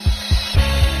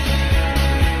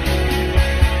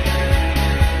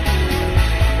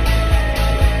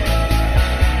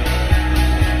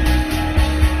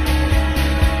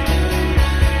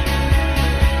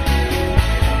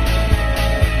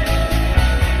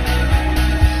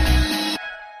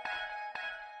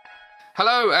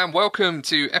Hello and welcome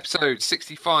to episode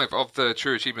 65 of the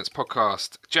True Achievements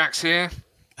podcast. Jack's here.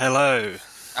 Hello.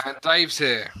 And Dave's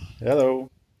here. Hello.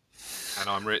 And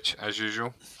I'm Rich, as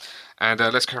usual. And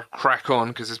let's crack on,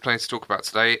 because there's plenty to talk about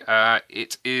today.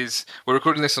 We're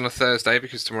recording this on a Thursday,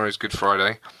 because tomorrow's Good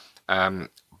Friday.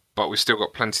 But we've still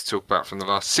got plenty to talk about from the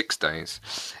last 6 days,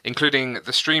 including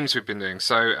the streams we've been doing.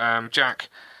 So, Jack,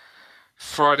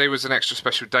 Friday was an extra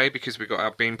special day, because we got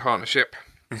our Beam partnership.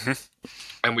 Mm-hmm.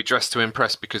 And we dressed to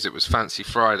impress because it was Fancy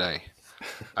Friday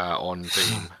on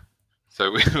Beam. So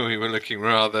we were looking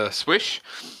rather swish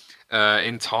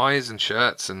in ties and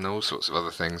shirts and all sorts of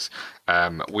other things.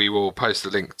 We will post a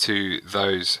link to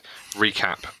those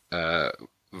recap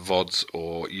VODs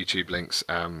or YouTube links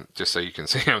just so you can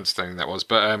see how entertaining that was.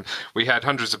 But we had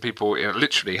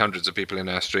literally hundreds of people in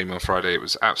our stream on Friday. It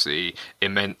was absolutely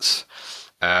immense.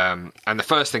 And the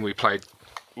first thing we played,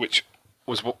 which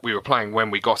was what we were playing when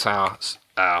we got our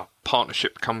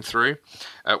partnership come through,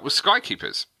 was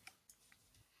Skykeepers.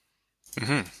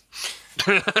 Mm-hmm.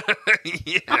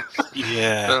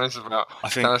 Yeah. Tell us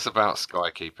about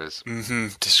Skykeepers. Mm-hmm.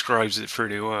 Describes it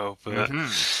pretty well. But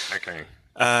Okay.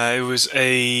 It was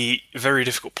a very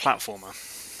difficult platformer.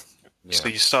 Yeah. So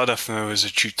you started off and there was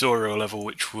a tutorial level,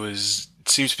 which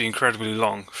seems to be incredibly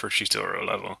long for a tutorial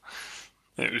level.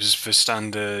 It was for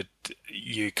standard,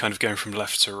 you kind of going from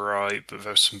left to right, but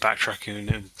there was some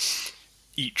backtracking, and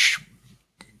each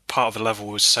part of the level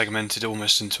was segmented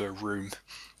almost into a room.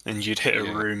 And you'd hit a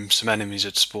room, some enemies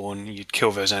would spawn, you'd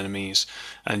kill those enemies,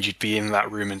 and you'd be in that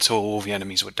room until all the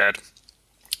enemies were dead.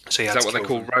 So Is that what they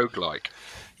call roguelike?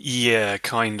 Yeah,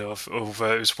 kind of.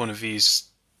 Although it was one of these...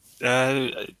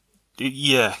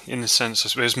 yeah, in a sense, I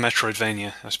suppose.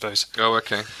 Metroidvania, I suppose. Oh,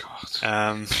 okay. God.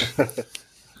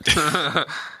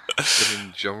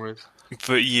 Genres.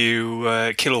 But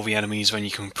you kill all the enemies when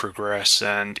you can progress,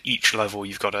 and each level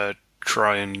you've got to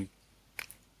try and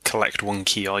collect one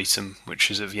key item,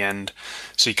 which is at the end.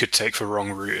 So you could take the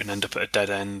wrong route and end up at a dead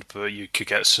end, but you could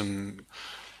get some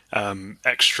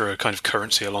extra kind of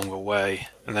currency along the way.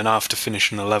 And then after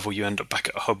finishing the level, you end up back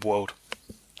at a hub world,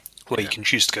 where you can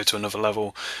choose to go to another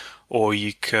level, or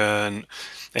you can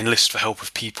enlist the help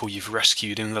of people you've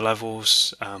rescued in the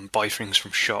levels, buy things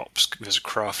from shops. There's a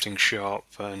crafting shop,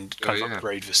 and kind of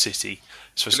upgrade the city.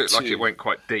 So it looked like it went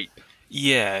quite deep.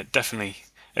 Yeah, definitely.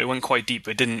 It went quite deep,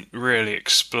 but it didn't really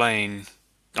explain...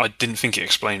 I didn't think it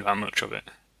explained that much of it.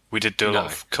 We did do a lot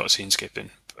of cutscene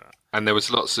skipping. But... And there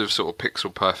was lots of sort of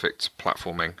pixel-perfect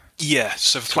platforming. Yeah,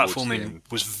 so the platforming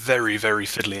was very, very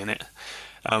fiddly in it.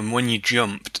 When you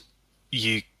jumped,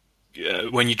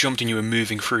 and you were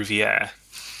moving through the air,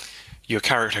 your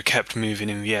character kept moving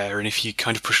in the air, and if you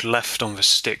kind of push left on the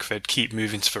stick, they'd keep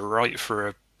moving to the right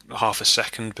for half a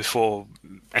second before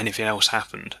anything else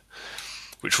happened,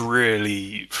 which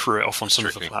really threw it off on some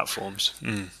of the platforms.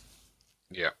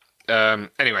 Yeah.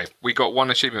 Anyway, we got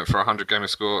one achievement for 100 gamer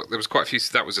score. There was quite a few.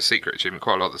 That was a secret achievement.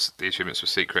 Quite a lot of the achievements were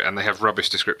secret, and they have rubbish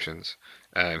descriptions.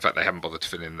 In fact, they haven't bothered to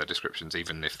fill in the descriptions,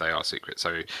 even if they are secret.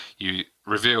 So you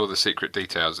reveal the secret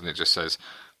details, and it just says,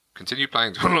 continue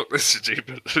playing to unlock this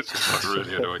achievement. It's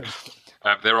really annoying.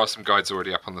 There are some guides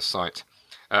already up on the site.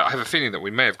 I have a feeling that we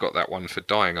may have got that one for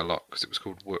dying a lot, because it was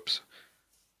called Whoops.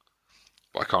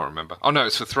 But I can't remember. Oh, no,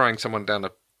 it's for throwing someone down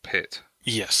a pit.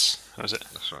 Yes, that was it.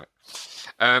 That's right.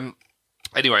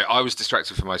 Anyway, I was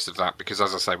distracted for most of that because,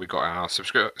 as I say, we got our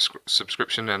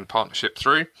subscription and partnership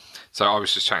through. So I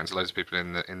was just chatting to loads of people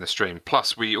in the stream.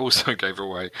 Plus, we also gave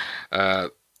away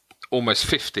almost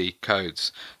 50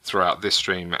 codes throughout this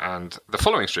stream and the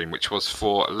following stream, which was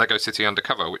for Lego City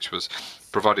Undercover, which was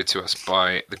provided to us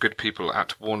by the good people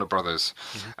at Warner Brothers.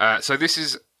 Mm-hmm. So this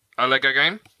is a Lego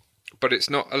game, but it's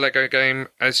not a Lego game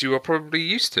as you are probably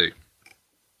used to.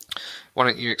 Why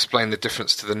don't you explain the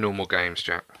difference to the normal games,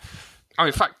 Jack? Oh,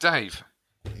 in fact, Dave,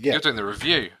 you're doing the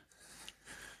review.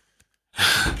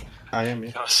 I am,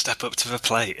 yeah. Gotta step up to the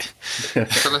plate.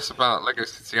 Tell us about Lego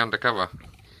City Undercover.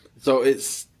 So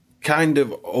it's kind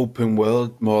of open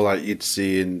world, more like you'd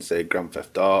see in, say, Grand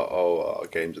Theft Auto or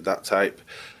games of that type.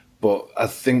 But I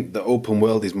think the open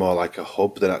world is more like a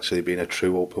hub than actually being a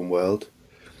true open world.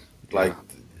 Like,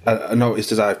 I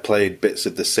noticed as I've played bits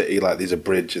of the city, like there's a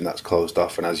bridge and that's closed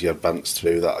off, and as you advance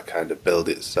through, that'll kind of build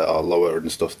it lower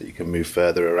and stuff that you can move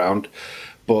further around.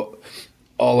 But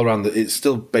all around, it's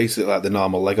still basically like the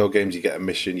normal Lego games. You get a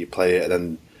mission, you play it, and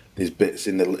then there's bits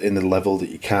in the level that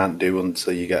you can't do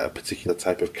until you get a particular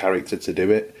type of character to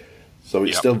do it. So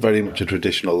it's still very much a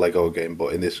traditional Lego game,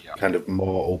 but in this kind of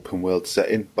more open world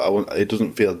setting. But it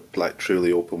doesn't feel like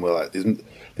truly open world. Like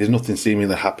there's nothing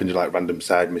seemingly happens, like random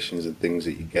side missions and things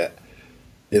that you get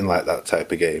in like that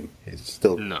type of game. It's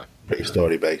still pretty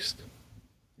story based.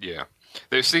 Yeah.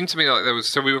 It seemed to me like there was.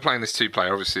 So we were playing this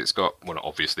two-player. Obviously, it's got, well, not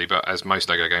obviously, but as most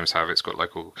Lego games have, it's got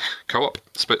local co-op,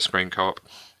 split-screen co-op.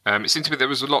 It seemed to me there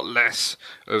was a lot less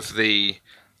of the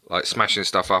like smashing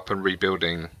stuff up and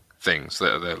rebuilding things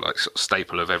that are the like sort of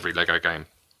staple of every Lego game.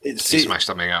 You smash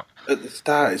something up. At the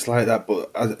start, it's like that,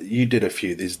 but you did a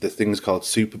few. There's the things called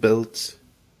super builds.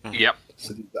 Yep.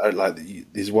 So, like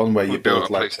there's one where you build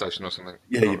a like police station or something.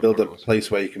 Yeah, you build a place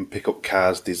where you can pick up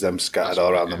cars. There's them scattered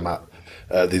all around the map.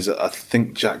 I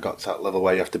think Jack got to that level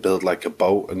where you have to build like a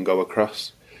boat and go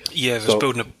across. Yeah, there was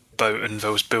building a boat and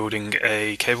there was building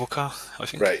a cable car, I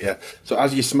think. Right, yeah. So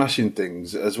as you're smashing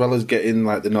things, as well as getting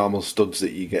like the normal studs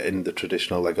that you get in the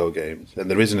traditional Lego games,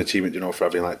 and there is an achievement, for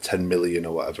having like 10 million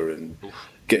or whatever, and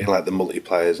getting like the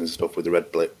multipliers and stuff with the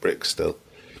red bricks still.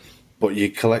 But you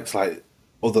collect like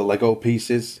other Lego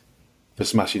pieces for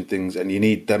smashing things, and you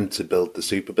need them to build the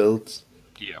super builds.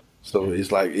 Yeah. So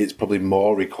it's probably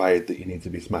more required that you need to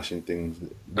be smashing things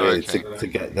to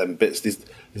get them bits.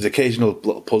 There's occasional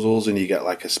little puzzles, and you get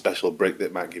like a special brick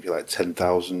that might give you like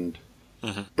 10,000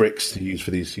 bricks to use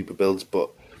for these super builds. But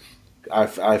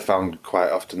I found quite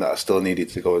often that I still needed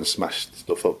to go and smash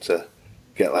stuff up to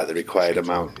get like the required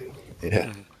amount.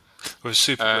 Yeah. With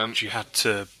super builds, you had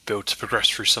to build to progress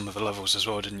through some of the levels as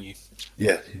well, didn't you?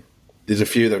 Yeah. There's a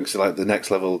few of them. So like the next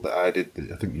level that I did,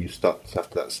 I think you stopped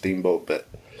after that steamboat bit.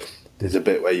 There's a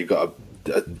bit where you got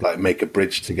to like make a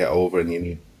bridge to get over, and you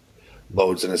need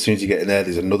loads. And as soon as you get in there,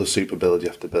 there's another super build you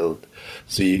have to build.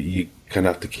 So you kind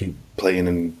of have to keep playing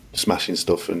and smashing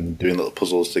stuff and doing little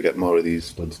puzzles to get more of these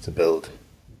studs to build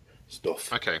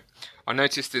stuff. Okay, I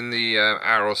noticed in the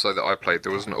hour or so that I played,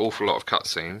 there was an awful lot of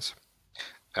cutscenes.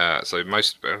 So it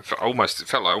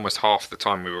felt like almost half the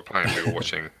time we were playing, we were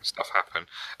watching stuff happen.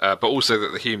 But also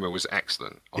that the humour was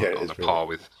excellent on a par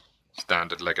with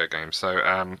standard Lego games.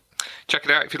 So check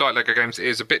it out if you like Lego games. It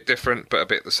is a bit different, but a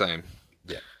bit the same.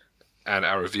 Yeah. And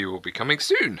our review will be coming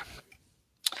soon.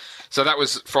 So that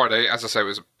was Friday. As I say,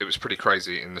 it was pretty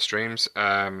crazy in the streams.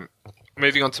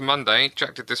 Moving on to Monday,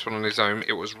 Jack did this one on his own.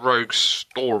 It was Rogue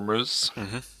Stormers.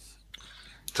 Mm-hmm.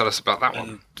 Tell us about that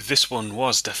one. This one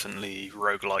was definitely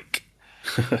roguelike.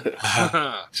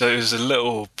 So it was a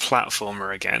little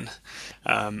platformer again.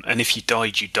 And if you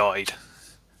died, you died.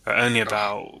 Only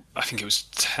about, I think it was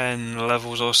 10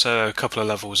 levels or so, a couple of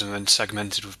levels, and then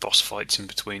segmented with boss fights in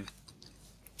between.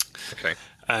 Okay.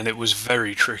 And it was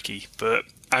very tricky, but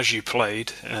as you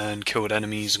played and killed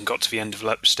enemies and got to the end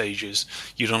of stages,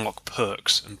 you'd unlock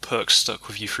perks, and perks stuck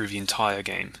with you through the entire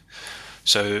game.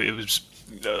 So it was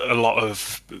a lot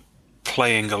of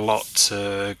playing a lot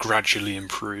to gradually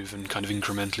improve and kind of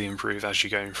incrementally improve as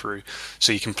you're going through.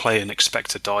 So you can play and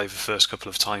expect to die the first couple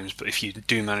of times, but if you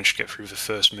do manage to get through the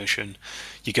first mission,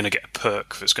 you're going to get a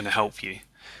perk that's going to help you,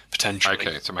 potentially.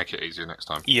 Okay, to make it easier next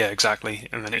time. Yeah, exactly.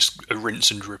 And then it's a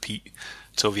rinse and repeat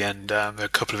till the end. There are a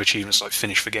couple of achievements like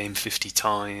finish the game 50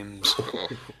 times.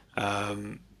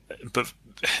 But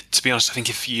to be honest, I think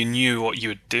if you knew what you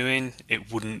were doing,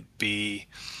 it wouldn't be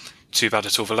too bad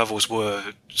at all. The levels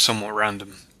were somewhat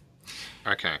random.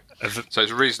 Okay. So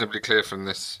it's reasonably clear from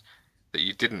this that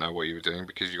you didn't know what you were doing,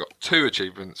 because you got 2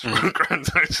 achievements for a grand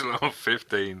total of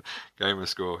 15 gamer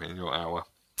score in your hour.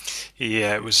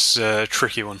 Yeah, it was a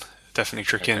tricky one. Definitely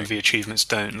tricky, and the achievements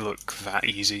don't look that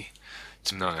easy.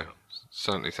 No,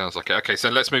 certainly sounds like it. Okay, so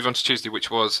let's move on to Tuesday, which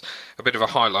was a bit of a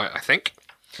highlight, I think.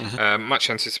 Mm-hmm. Much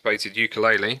anticipated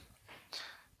Yooka-Laylee.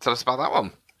 Tell us about that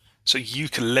one. So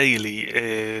Yooka-Laylee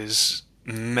is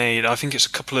made, I think it's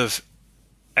a couple of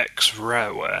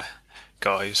ex-Rareware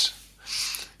guys.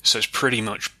 So it's pretty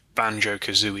much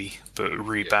Banjo-Kazooie, but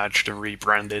rebadged and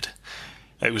rebranded.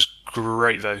 It was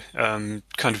great though,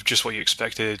 kind of just what you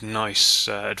expected, nice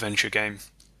adventure game.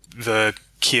 The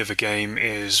key of the game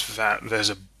is that there's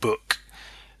a book,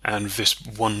 and this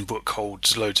one book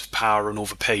holds loads of power, and all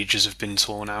the pages have been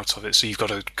torn out of it, so you've got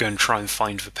to go and try and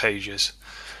find the pages.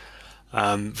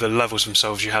 The levels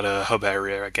themselves, you had a hub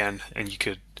area again, and you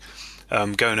could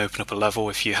go and open up a level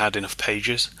if you had enough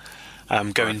pages,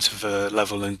 go into the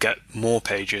level and get more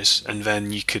pages, and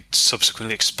then you could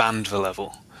subsequently expand the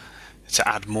level to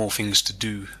add more things to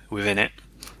do within it,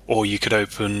 or you could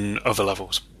open other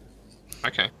levels.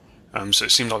 Okay. So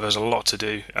it seemed like there was a lot to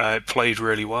do. It played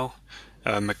really well.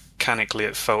 Mechanically,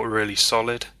 it felt really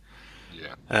solid.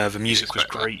 Yeah. The music was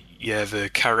great. Yeah, the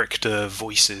character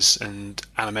voices and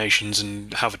animations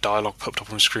and how the dialogue popped up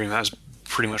on the screen, that was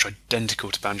pretty much identical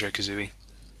to Banjo-Kazooie.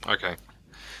 Okay.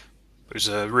 It was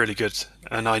really good.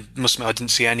 And I must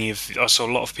admit, I saw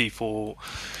a lot of people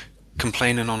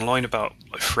complaining online about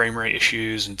frame rate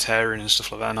issues and tearing and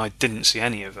stuff like that, and I didn't see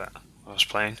any of that when I was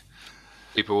playing.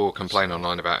 People will complain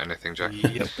online about anything, Jack.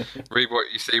 Yep. Read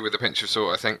what you see with a pinch of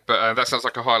salt, I think. But that sounds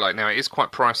like a highlight. Now, it is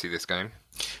quite pricey, this game.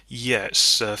 Yeah,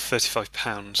 it's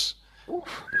 £35.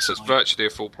 So it's virtually a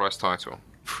full-price title.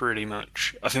 Pretty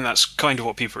much. I think that's kind of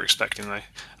what people are expecting, though.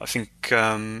 I think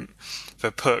there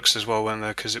are perks as well, weren't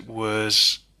there? Because it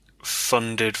was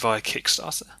funded via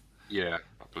Kickstarter. Yeah,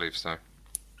 I believe so.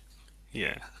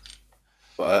 Yeah.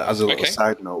 But as a little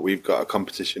side note, we've got a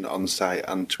competition on site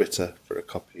and Twitter for a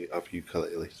copy of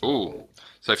Yooka-Laylee. Ooh.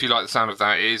 So if you like the sound of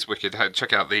that, it is wicked.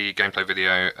 Check out the gameplay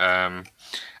video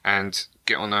and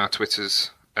get on our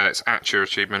Twitters. It's at Your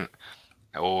Achievement,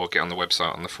 or get on the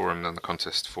website on the forum and the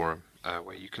contest forum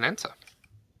where you can enter.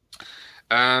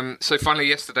 So finally,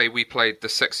 yesterday we played the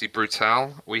Sexy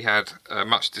Brutale. We had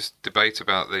much debate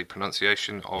about the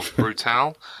pronunciation of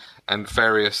Brutale and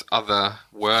various other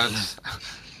words,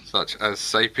 such as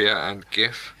Sapia and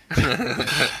GIF.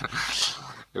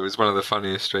 It was one of the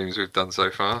funniest streams we've done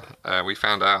so far. We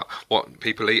found out what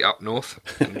people eat up north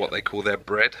and what they call their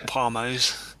bread.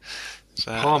 Parmos.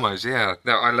 Parmos, yeah.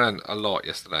 No, I learned a lot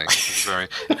yesterday.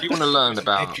 If you want to learn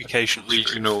about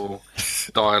regional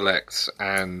dialects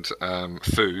and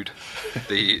food,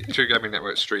 the True Gaming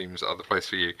Network streams are the place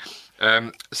for you.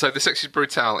 So the Sexy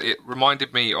Brutale, it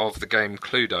reminded me of the game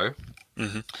Cluedo.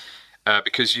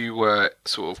 Because you were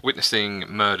sort of witnessing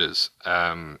murders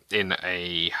in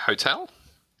a hotel,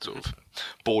 sort of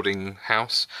boarding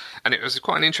house, and it was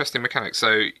quite an interesting mechanic.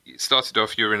 So it started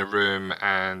off, you were in a room,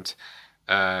 and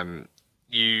the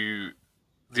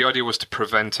idea was to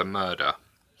prevent a murder,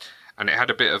 and it had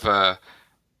a bit of a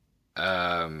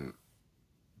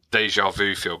deja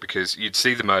vu feel, because you'd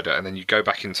see the murder and then you go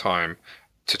back in time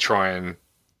to try and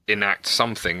enact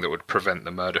something that would prevent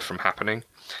the murder from happening.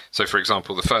 So, for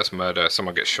example, the first murder,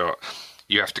 someone gets shot,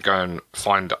 you have to go and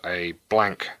find a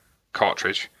blank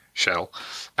cartridge shell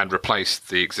and replace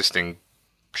the existing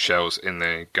shells in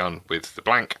the gun with the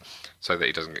blank so that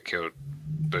he doesn't get killed.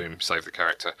 Boom, save the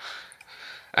character.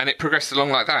 And it progressed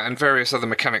along like that, and various other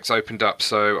mechanics opened up.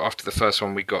 So after the first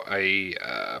one, we got a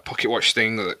pocket watch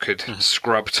thing that could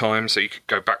scrub time, so you could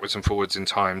go backwards and forwards in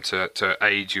time to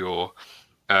aid your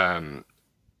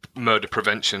murder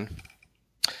prevention.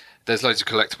 There's loads of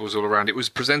collectibles all around. It was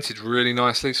presented really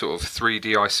nicely, sort of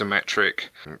 3D isometric,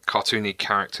 cartoony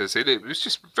characters. It was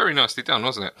just very nicely done,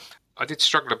 wasn't it? I did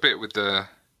struggle a bit with the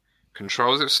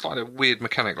controls. It was slightly a weird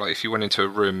mechanic. Like if you went into a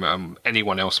room,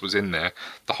 anyone else was in there,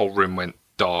 the whole room went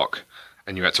dark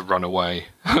and you had to run away,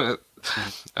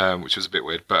 which was a bit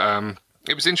weird. But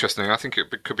it was interesting. I think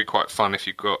it could be quite fun if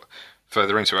you got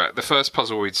further into it. The first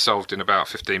puzzle we'd solved in about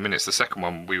 15 minutes. The second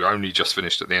one we only just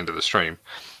finished at the end of the stream.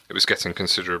 It was getting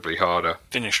considerably harder.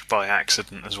 Finished by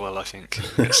accident as well, I think.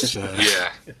 It's,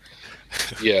 yeah.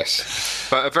 Yes.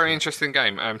 But a very interesting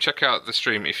game. Check out the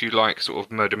stream if you like sort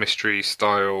of murder mystery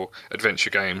style adventure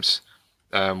games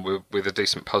with a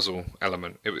decent puzzle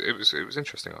element. It was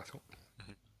interesting, I thought.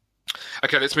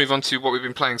 Okay, let's move on to what we've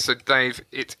been playing. So, Dave,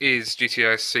 it is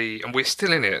GTA SC, and we're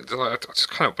still in it. I just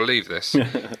cannot believe this.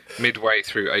 Midway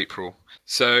through April.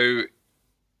 So,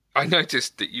 I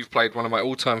noticed that you've played one of my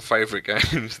all-time favourite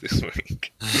games this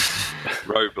week,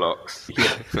 Roblox.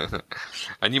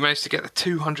 And you managed to get the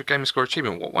 200 Gamer Score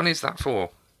achievement. What one is that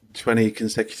for? 20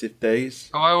 consecutive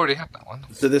days. Oh, I already had that one.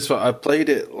 So this one, I played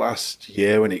it last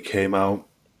year when it came out,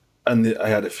 and I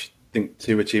had, I think,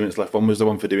 2 achievements left. One was the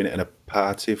one for doing it in a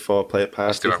party, 4-player party.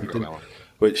 I still haven't got that one.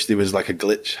 Which there was like a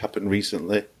glitch happened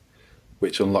recently,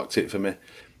 which unlocked it for me.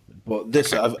 But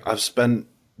this, okay. I've spent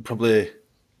probably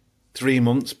 3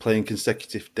 months playing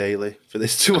consecutive daily for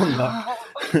this to unlock.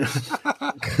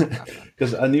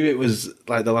 Because I knew it was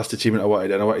like the last achievement I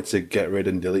wanted, and I wanted to get rid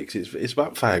and delete. Cause it's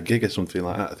about 5 gig or something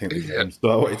like that, I think. Yeah. So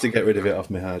I wanted to get rid of it off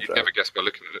my hard drive. You'd never guess by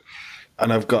looking at it.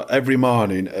 And I've got every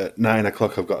morning at 9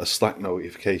 o'clock, I've got a Slack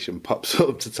notification pops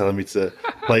up to tell me to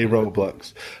play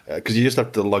Roblox. Because you just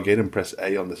have to log in and press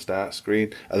A on the start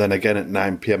screen. And then again at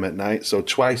 9 p.m. at night. So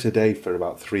twice a day for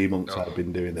about 3 months I've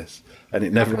been doing this. And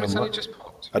it never unlocked. Just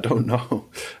popped. I don't know.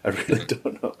 I really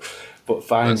don't know. But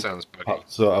fine. That sounds buggy.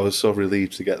 So I was so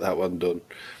relieved to get that one done.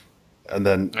 And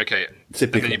then, okay.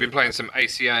 And then you've been playing some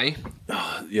ACA.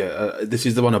 Yeah, this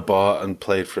is the one I bought and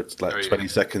played for like 20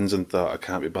 seconds and thought I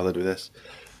can't be bothered with this.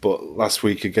 But last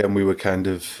week again, we were kind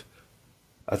of.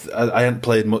 I hadn't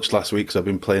played much last week because I've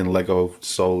been playing Lego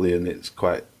solely, and it's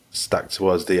quite stacked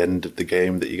towards the end of the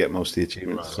game that you get most of the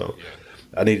achievements. Right, so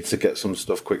I needed to get some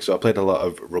stuff quick. So I played a lot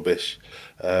of rubbish.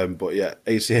 But yeah,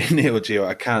 ACA Neo Geo,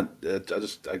 I can't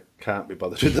be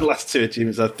bothered with the last 2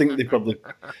 achievements. I think they probably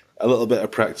a little bit of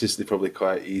practice. They're probably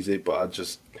quite easy, but I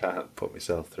just can't put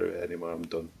myself through it anymore. I'm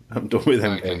done. I'm done with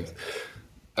them games.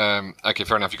 Okay,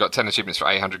 fair enough. You got 10 achievements for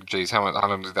 800 Gs. How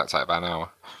long did that take? About an hour.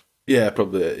 Yeah,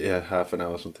 probably half an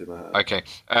hour, something like that. Okay.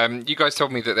 You guys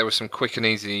told me that there was some quick and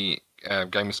easy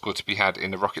gamer score to be had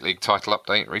in the Rocket League title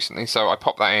update recently, so I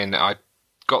popped that in. I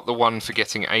got the one for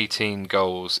getting 18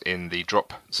 goals in the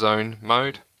drop zone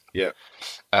mode. Yeah.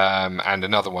 And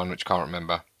another one which I can't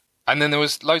remember. And then there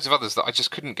was loads of others that I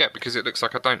just couldn't get because it looks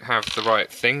like I don't have the right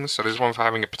things. So there's one for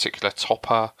having a particular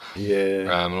topper, and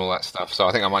all that stuff. So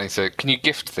I think I might need to. Can you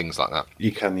gift things like that?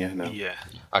 You can, yeah. No. Yeah.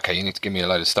 Okay, you need to give me a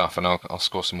load of stuff, and I'll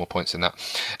score some more points in that.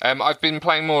 I've been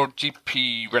playing more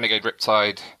GP Renegade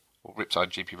Riptide, or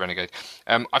Riptide GP Renegade.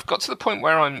 I've got to the point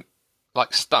where I'm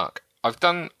like stuck. I've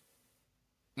done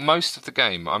most of the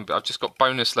game. I've just got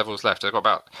bonus levels left. I've got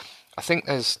about, I think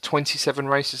there's 27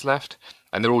 races left,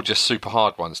 and they're all just super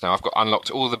hard ones now. I've got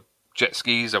unlocked all the jet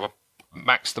skis. I've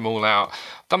maxed them all out.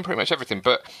 I've done pretty much everything.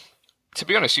 But to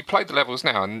be honest, you play the levels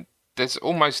now, and there's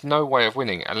almost no way of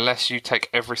winning unless you take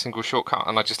every single shortcut.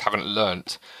 And I just haven't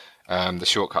learnt the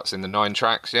shortcuts in the 9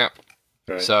 tracks yet.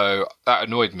 Right. So that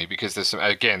annoyed me because there's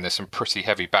some pretty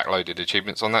heavy backloaded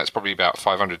achievements on that. It's probably about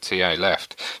 500 TA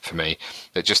left for me.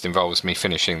 That just involves me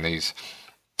finishing these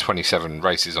 27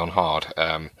 races on hard.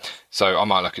 So I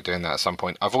might look at doing that at some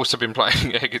point. I've also been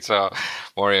playing Air Guitar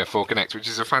Warrior 4 Connect, which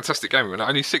is a fantastic game. And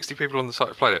only 60 people on the site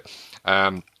have played it.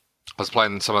 I was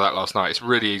playing some of that last night. It's a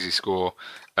really easy score.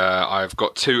 I've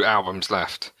got 2 albums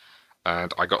left,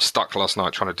 and I got stuck last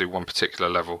night trying to do one particular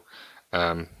level.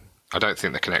 I don't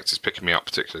think the Connect is picking me up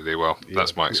particularly well. Yeah,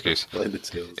 that's my excuse.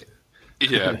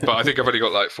 Yeah, but I think I've only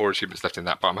got like 4 achievements left in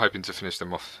that, but I'm hoping to finish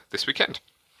them off this weekend.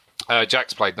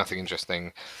 Jack's played nothing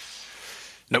interesting,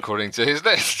 according to his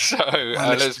list. So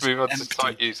let's move on to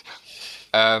site news.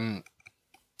 The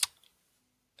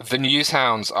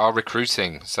Newshounds are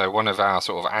recruiting. So one of our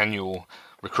sort of annual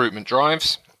recruitment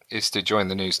drives is to join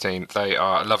the news team. They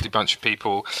are a lovely bunch of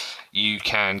people. You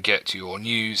can get your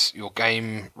news, your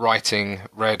game writing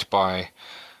read by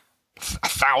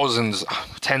thousands,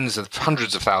 tens of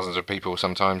hundreds of thousands of people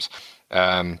sometimes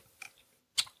on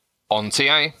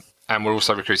TA. And we're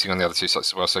also recruiting on the other 2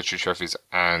 sites as well, so True Trophies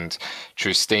and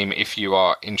True Steam. If you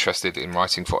are interested in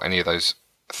writing for any of those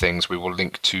things, we will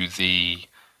link to the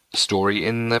story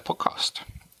in the podcast.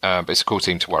 But it's a cool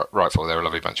team to write for. They're a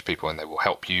lovely bunch of people, and they will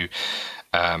help you.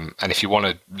 And if you want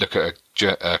to look at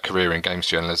a career in games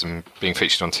journalism, being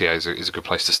featured on TA is a good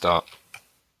place to start.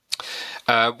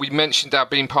 We mentioned our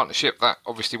Beam partnership. That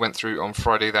obviously went through on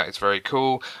Friday. That is very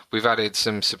cool. We've added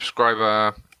some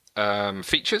subscriber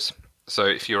features. So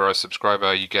if you're a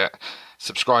subscriber, you get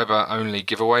subscriber-only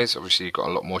giveaways. Obviously, you've got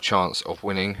a lot more chance of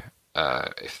winning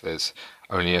if there's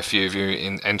only a few of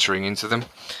you entering into them.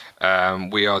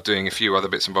 We are doing a few other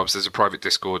bits and bobs. There's a private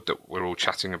Discord that we're all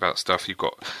chatting about stuff. You've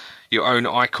got your own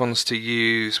icons to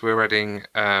use. We're adding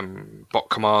bot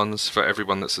commands for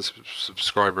everyone that's a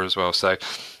subscriber as well. So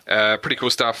pretty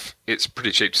cool stuff. It's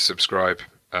pretty cheap to subscribe.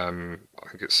 I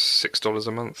think it's $6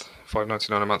 a month,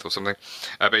 $5.99 a month or something.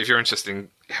 But if you're interested in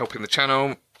helping the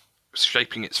channel,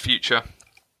 shaping its future,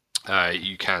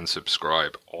 you can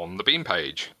subscribe on the Beam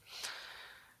page.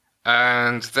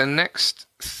 And the next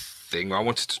thing I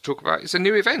wanted to talk about is a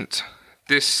new event.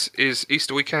 This is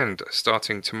Easter weekend,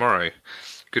 starting tomorrow.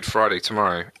 Good Friday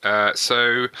tomorrow.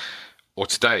 Or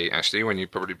today, actually, when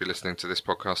you'd probably be listening to this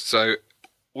podcast. So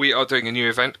we are doing a new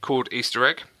event called Easter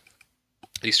Egg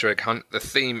Hunt. The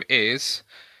theme is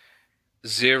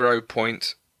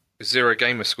 0.0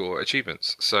 gamer score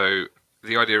achievements. So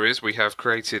the idea is we have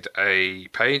created a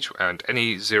page, and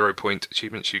any 0 point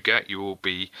achievements you get, you will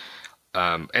be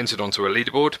entered onto a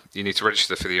leaderboard. You need to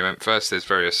register for the event first. There's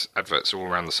various adverts all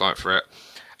around the site for it.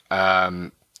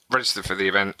 Register for the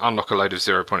event, unlock a load of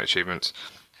 0 point achievements.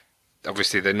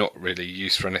 Obviously, they're not really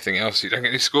used for anything else. You don't get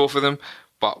any score for them,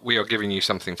 but we are giving you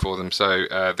something for them. So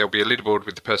there'll be a leaderboard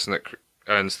with the person that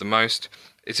earns the most.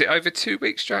 Is it over 2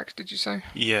 weeks, Jack, did you say?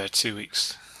 Yeah, 2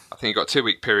 weeks. I think you've got a 2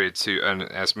 week period to earn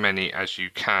as many as you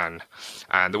can.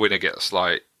 And the winner gets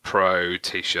like pro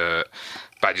t-shirt,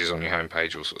 badges on your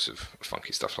homepage, all sorts of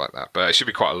funky stuff like that. But it should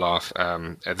be quite a laugh.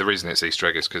 The reason it's Easter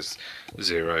egg is because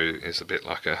 0 is a bit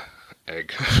like a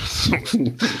egg.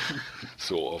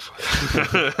 Sort of.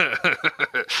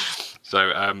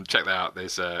 So check that out.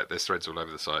 There's threads all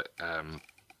over the site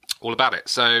all about it.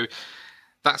 So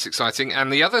that's exciting.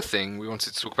 And the other thing we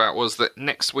wanted to talk about was that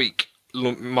next week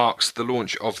marks the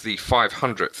launch of the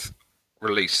 500th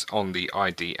release on the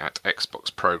ID at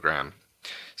Xbox program.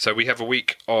 So we have a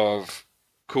week of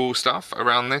cool stuff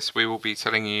around this. We will be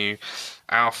telling you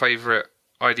our favourite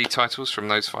ID titles from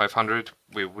those 500.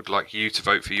 We would like you to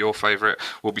vote for your favourite.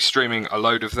 We'll be streaming a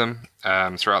load of them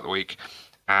throughout the week.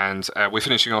 And we're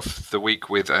finishing off the week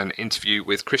with an interview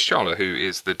with Chris Charler, who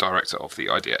is the director of the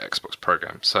Idea Xbox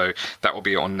program. So that will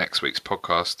be on next week's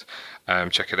podcast.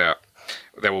 Check it out.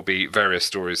 There will be various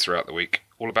stories throughout the week,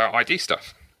 all about ID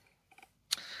stuff.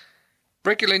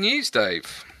 Regular news,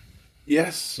 Dave.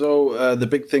 Yes, so the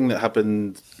big thing that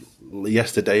happened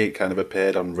yesterday, it kind of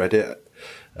appeared on Reddit.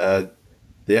 The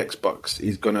Xbox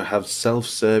is going to have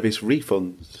self-service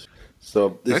refunds.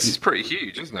 So this is pretty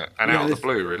huge, isn't it? And out of the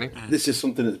blue, really. This is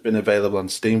something that's been available on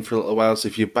Steam for a little while. So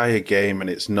if you buy a game and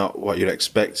it's not what you're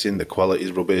expecting, the quality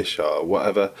is rubbish or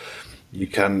whatever, you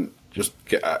can just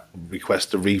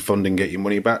request a refund and get your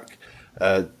money back.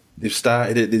 They've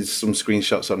started it. There's some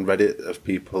screenshots on Reddit of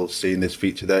people seeing this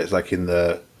feature there. It's like in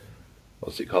the,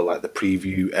 what's it called, like the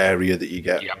preview area that you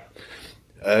get. Yeah.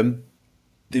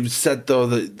 They've said though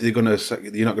that you're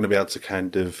not going to be able to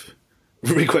kind of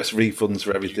request refunds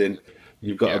for everything.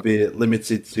 You've got to be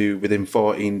limited to within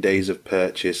 14 days of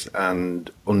purchase and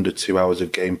under 2 hours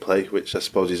of gameplay, which I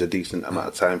suppose is a decent amount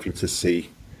of time for you to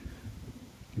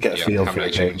get a feel for the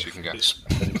game. You can get. It's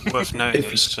worth noting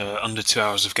it's under 2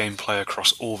 hours of gameplay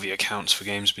across all the accounts the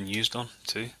game's been used on,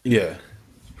 too. Yeah.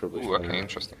 Probably. Ooh, okay,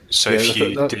 interesting. So if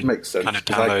you that makes sense, kind of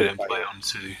download it and play it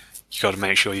onto, you got to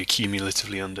make sure you're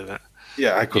cumulatively under it.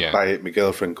 Yeah, I could buy it. My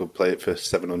girlfriend could play it for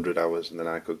 700 hours, and then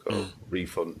I could go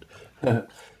refund.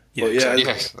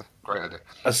 Yes, great idea.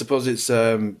 I suppose it's.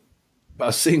 But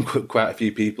I've seen quite a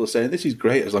few people saying this is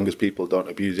great as long as people don't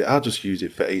abuse it. I'll just use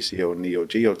it for ACO and Neo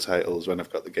Geo titles when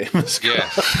I've got the Gamer's Score.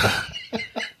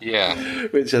 Yeah.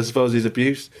 Which I suppose is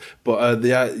abuse. But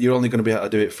you're only going to be able to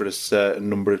do it for a certain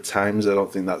number of times. I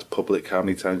don't think that's public how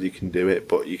many times you can do it.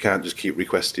 But you can't just keep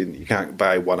requesting. You can't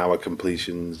buy 1 hour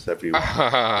completions every week.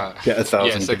 Get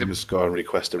 1,000 Gamer's Score and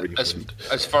request a refund.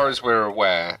 As far as we're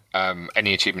aware,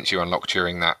 any achievements you unlock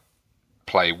during that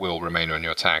play will remain on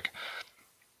your tag.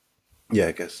 Yeah,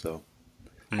 I guess so.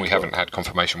 We haven't had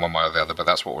confirmation one way or the other, but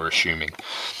that's what we're assuming.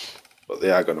 But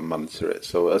they are going to monitor it.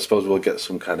 So I suppose we'll get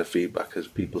some kind of feedback as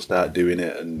people start doing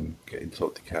it and getting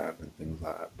told they can't and things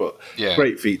like that. But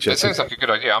great feature. It sounds like a good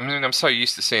idea. I mean, I'm so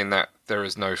used to seeing that there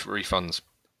is no refunds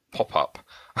pop up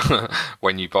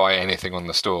when you buy anything on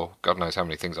the store. God knows how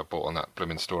many things I've bought on that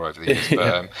blooming store over the years.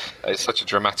 But it's such a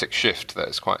dramatic shift that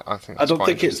it's quite. I don't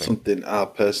think it's something I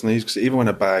personally use, because even when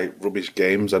I buy rubbish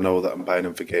games, I know that I'm buying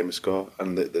them for Gamerscore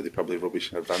and that they're probably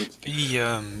rubbish in advance.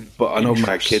 But I know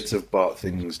my kids have bought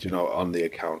things, on the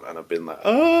account, and I've been like,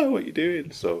 "Oh, what are you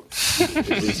doing?" So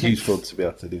it's useful to be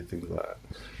able to do things like that.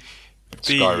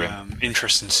 It'd be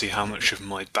interesting to see how much of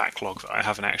my backlog that I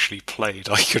haven't actually played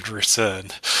I could return.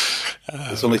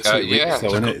 It's only 2 weeks, though,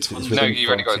 isn't it? No, you've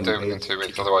only got to do it within 2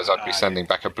 weeks. Otherwise, I'd be sending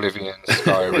back Oblivion,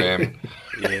 Skyrim.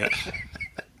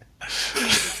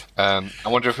 I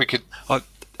wonder if we could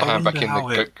hand back in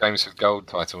the Games with Gold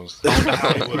titles. I wonder how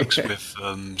it works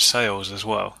with sales as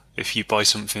well. If you buy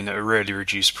something at a really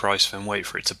reduced price, then wait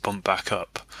for it to bump back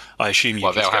up. I assume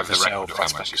you just have the sale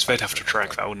price back, because they'd have to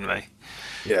track that, wouldn't they?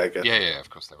 Yeah, I guess. Yeah, of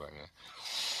course they will,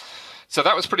 So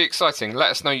that was pretty exciting.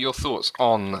 Let us know your thoughts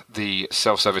on the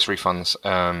self-service refunds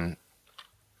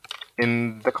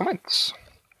in the comments.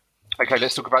 Okay,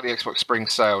 let's talk about the Xbox Spring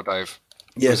Sale, Dave.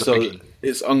 Yeah, so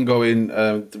it's ongoing.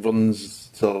 It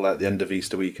runs till the end of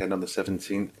Easter weekend on the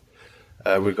 17th.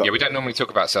 We don't normally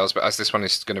talk about sales, but as this one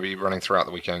is going to be running throughout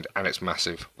the weekend and it's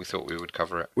massive, we thought we would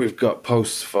cover it. We've got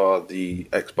posts for the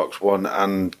Xbox One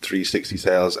and 360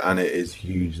 sales, and it is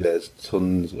huge. There's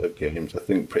tons of games. I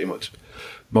think pretty much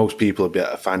most people will be able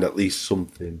to find at least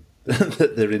something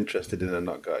that they're interested in and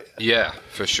not got yet. Yeah,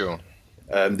 for sure.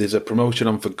 There's a promotion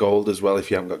on for gold as well.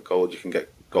 If you haven't got gold, you can get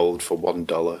gold for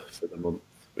 $1 for the month,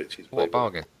 which is what a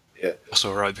bargain. Yeah, that's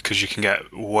all right, because you can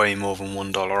get way more than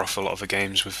 $1 off a lot of the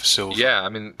games with silver. Yeah, I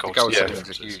mean, the gold settings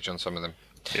are huge on some of them.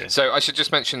 Yeah. So I should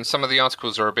just mention some of the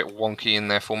articles are a bit wonky in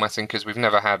their formatting, because we've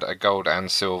never had a gold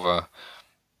and silver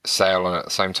sale on at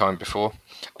the same time before.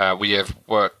 We have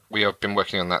been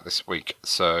working on that this week.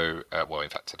 So, in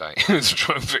fact, today to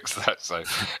try and fix that. So,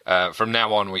 from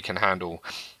now on, we can handle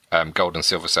gold and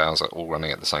silver sales all running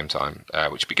at the same time,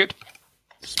 which would be good.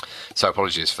 So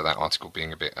apologies for that article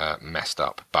being a bit messed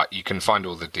up, but you can find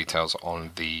all the details on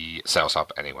the Sales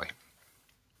Hub anyway.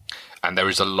 And there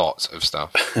is a lot of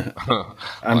stuff.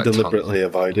 I'm deliberately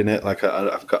avoiding it. Like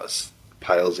I've got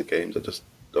piles of games. I just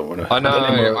don't want to. I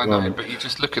know. But you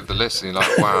just look at the list and you're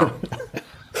like, wow,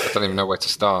 I don't even know where to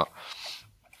start.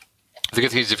 The good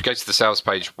thing is, if you go to the sales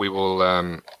page, we will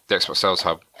the Xbox Sales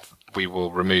Hub. We will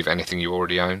remove anything you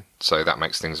already own, so that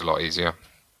makes things a lot easier.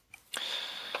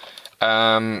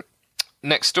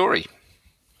 Next story.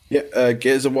 Yeah,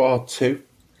 Gears of War 2.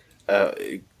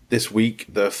 this week,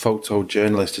 the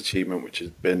photojournalist achievement, which has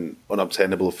been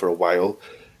unobtainable for a while,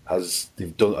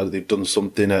 they've done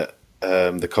something at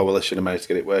the coalition and managed to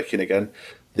get it working again.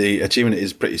 The achievement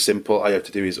is pretty simple. All you have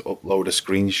to do is upload a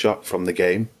screenshot from the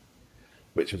game,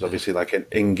 which was obviously like an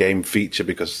in-game feature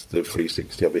because the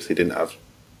 360 obviously didn't have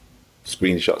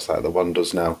screenshots like the one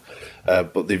does now.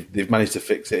 But they've managed to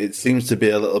fix it. It seems to be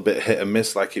a little bit hit and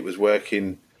miss. Like it was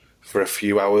working for a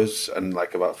few hours, and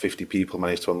like about 50 people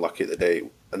managed to unlock it the day,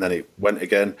 and then it went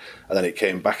again, and then it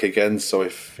came back again. So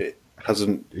if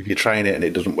you're trying it and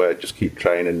it doesn't work, just keep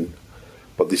trying.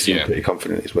 But they seem pretty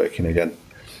confident it's working again.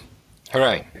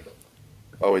 Hooray!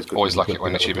 Always good. Always like it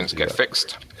when achievements get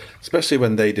fixed. Especially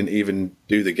when they didn't even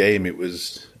do the game. It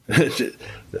was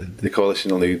the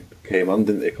coalition only came on,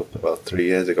 didn't they? About 3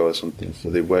 years ago or something. So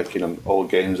they're working on all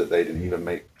games that they didn't even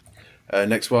make.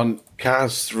 Next one,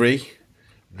 Cars 3,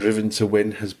 Driven to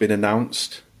Win has been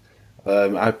announced.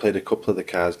 I played a couple of the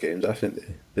Cars games. I think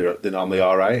they're normally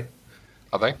all right.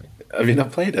 Are they? Have you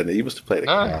not played any? You must have played a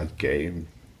Cars game.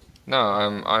 No,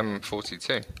 I'm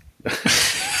 42.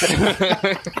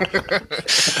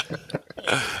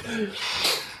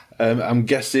 I'm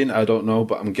guessing, I don't know,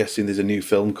 but I'm guessing there's a new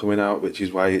film coming out, which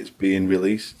is why it's being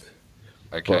released.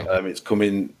 Okay. But it's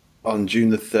coming on June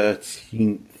the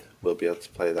 13th. We'll be able to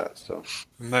play that. So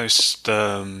The most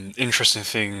interesting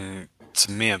thing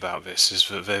to me about this is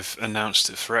that they've announced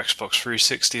it for Xbox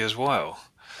 360 as well.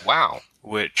 Wow.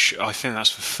 Which I think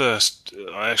that's the first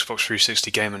Xbox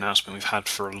 360 game announcement we've had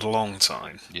for a long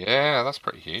time. Yeah, that's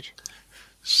pretty huge.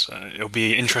 So it'll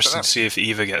be interesting to see if it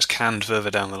either gets canned further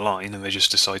down the line and they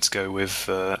just decide to go with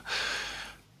the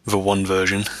one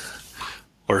version,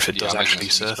 or if it does actually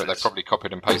surface. But they probably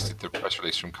copied and pasted the press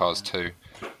release from Cars 2.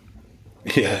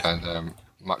 Yeah. And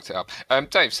mucked it up.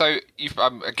 Dave, so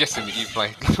I'm guessing that you've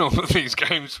played all of these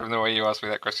games from the way you asked me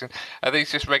that question. Are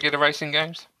these just regular racing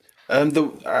games?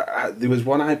 There was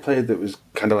one I played that was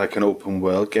kind of like an open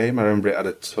world game. I remember it had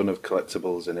a ton of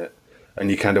collectibles in it,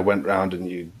 and you kind of went round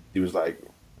and it was like, I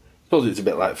suppose it's a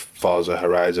bit like Forza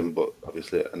Horizon, but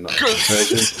obviously another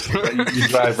version. You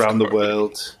drive around the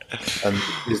world, and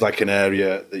there's like an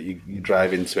area that you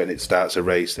drive into, and it starts a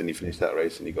race, then you finish that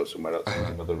race, and you go somewhere else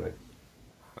and another race.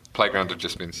 Playground have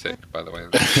just been sick, by the way.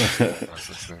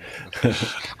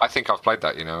 I think I've played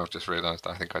that, I've just realised.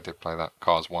 I think I did play that,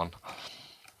 Cars 1.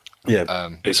 Yeah.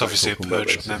 It's obviously a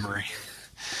purged memory.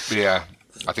 Yeah,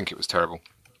 I think it was terrible.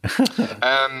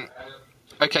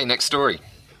 Okay, next story.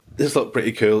 This looked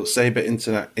pretty cool. Saber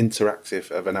Interactive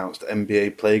have announced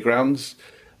NBA Playgrounds.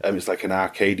 It's like an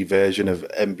arcadey version of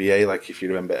NBA, like if you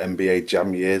remember NBA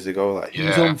Jam years ago, like he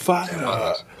was on fire and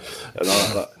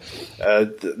all that.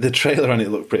 The trailer on it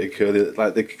looked pretty cool.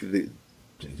 Like the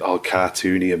all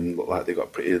cartoony and look like they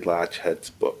got pretty large heads,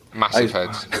 but massive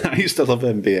heads. I used to love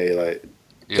NBA like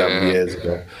Jam years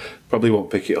ago. Probably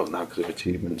won't pick it up now because of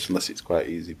achievements, unless it's quite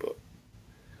easy. But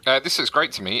this looks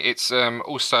great to me. It's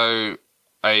also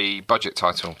a budget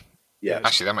title. Yeah.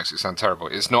 Actually, that makes it sound terrible.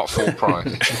 It's not full price.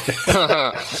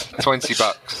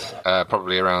 $20,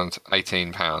 probably around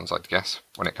 £18, I'd guess,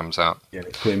 when it comes out. Yeah,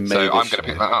 so I'm going to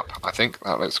pick that up. I think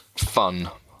that looks fun.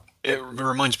 It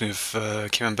reminds me of, can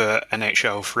you remember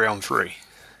NHL 3-on-3?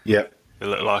 Yeah. The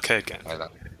little arcade game. Like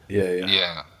that.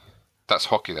 Yeah. That's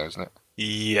hockey, though, isn't it?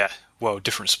 Yeah. Well,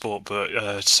 different sport,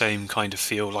 but same kind of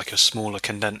feel, like a smaller,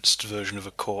 condensed version of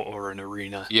a court or an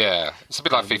arena. Yeah. It's a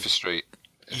bit like FIFA Street.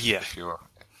 Yeah. If you're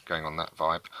going on that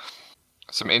vibe.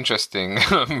 Some interesting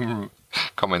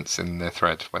comments in the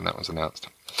thread when that was announced.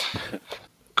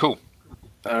 Cool.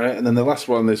 All right, and then the last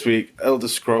one this week, Elder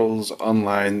Scrolls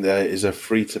Online. There is a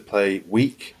free-to-play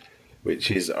week,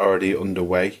 which is already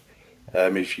underway.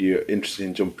 If you're interested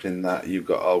in jumping in that, you've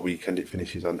got all weekend. It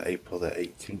finishes on April the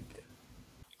 18th.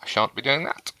 I shan't be doing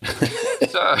that.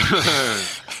 So,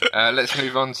 let's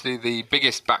move on to the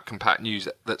biggest back compat news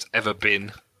that's ever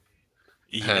been.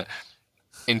 Yeah.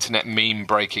 Internet meme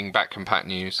breaking back compat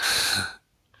news.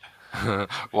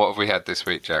 What have we had this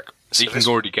week, Jack? So you can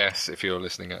already guess if you're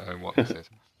listening at home what this is.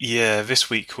 Yeah, this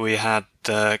week we had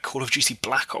Call of Duty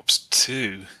Black Ops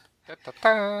 2.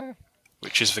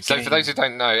 Which is the game. So for those who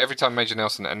don't know, every time Major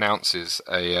Nelson announces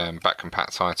a back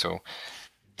compat title,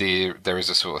 there is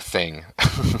a sort of thing.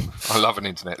 I love an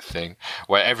internet thing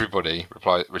where everybody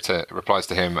replies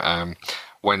to him.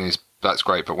 That's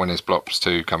great, but when is Blops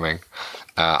 2 coming?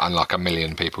 And like 1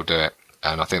 million people do it,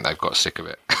 and I think they've got sick of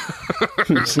it.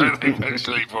 So they've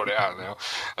actually brought it out now,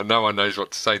 and no one knows what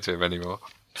to say to him anymore.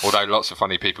 Although lots of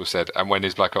funny people said, and when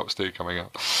is Black Ops 2 coming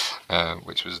up?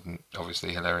 Which was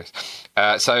obviously hilarious.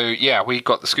 So yeah, we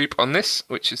got the scoop on this,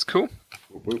 which is cool.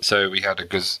 So we had a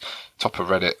top of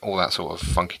Reddit, all that sort of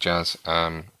funky jazz.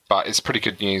 but it's pretty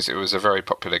good news. It was a very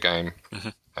popular game.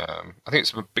 I think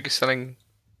it's the biggest selling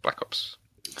Black Ops.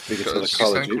 Biggest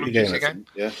Call of Duty game.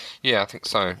 Yeah, I think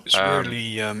so. It's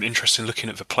really interesting looking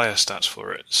at the player stats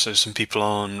for it. So some people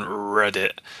on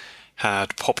Reddit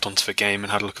had popped onto the game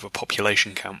and had a look at the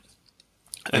population count.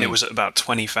 And it was at about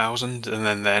 20,000, and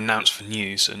then they announced the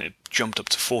news, and it jumped up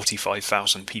to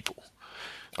 45,000 people.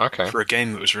 Okay. For a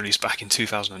game that was released back in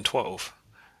 2012.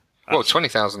 Well,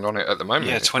 20,000 on it at the moment.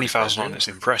 Yeah, 20,000 on it's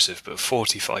impressive, but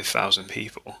 45,000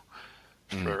 people.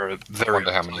 I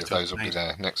wonder how many of those will be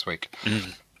there next week.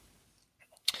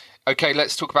 Okay,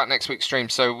 let's talk about next week's stream.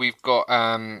 So we've got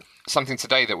something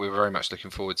today that we're very much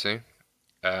looking forward to,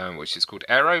 which is called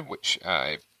Aero, which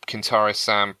Kintara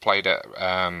Sam played at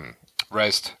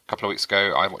Rezzed a couple of weeks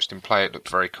ago. I watched him play. It looked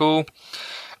very cool.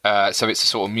 So it's a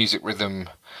sort of music rhythm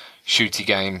shooty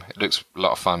game. It looks a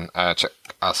lot of fun. Check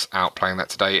us out playing that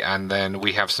today. And then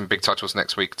we have some big titles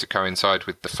next week to coincide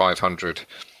with the 500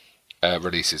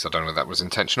 releases. I don't know if that was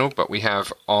intentional, but we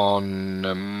have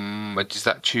on is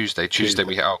that Tuesday? Tuesday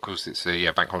we have, of course it's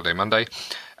the Bank Holiday Monday.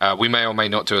 We may or may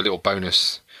not do a little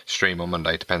bonus stream on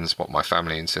Monday. Depends what my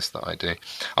family insists that I do.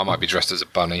 I might be dressed as a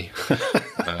bunny,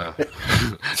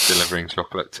 delivering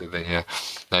chocolate to the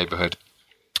neighbourhood.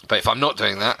 But if I'm not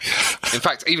doing that, in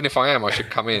fact, even if I am, I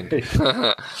should come in.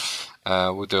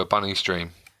 We'll do a bunny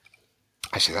stream.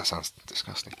 Actually, that sounds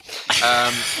disgusting.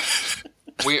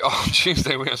 On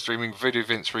Tuesday we are streaming Voodoo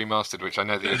Vince Remastered, which I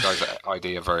know the guys at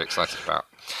ID are very excited about.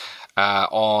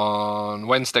 On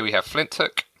Wednesday we have Flint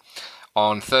Hook.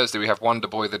 On Thursday we have Wonder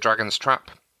Boy: The Dragon's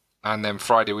Trap. And then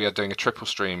Friday we are doing a triple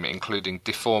stream, including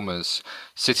Deformers,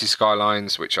 City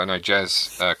Skylines, which I know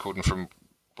Jez Corden from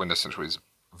Windows Central is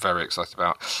very excited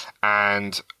about,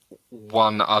 and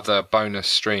one other bonus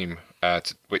stream,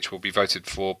 which will be voted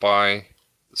for by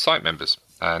site members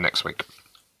next week,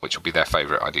 which will be their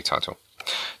favourite ID title.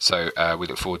 So we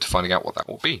look forward to finding out what that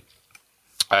will be.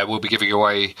 We'll be giving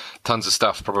away tons of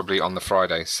stuff probably on the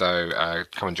Friday, so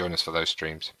come and join us for those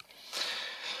streams.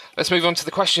 Let's move on to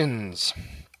the questions.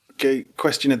 Okay,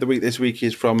 question of the week this week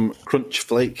is from Crunch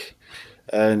Flake,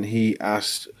 and he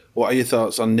asked, what are your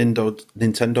thoughts on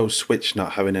Nintendo Switch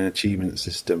not having an achievement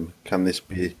system? Can this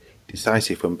be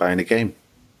decisive when buying a game?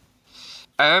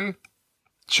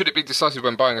 Should it be decisive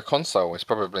when buying a console? Is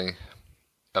probably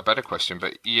a better question.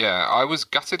 But yeah, I was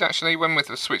gutted actually when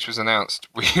the Switch was announced.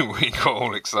 We got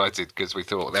all excited because we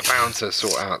thought they're bound to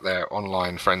sort out their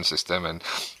online friend system and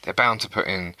they're bound to put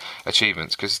in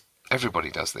achievements because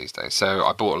everybody does these days. So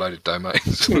I bought a load of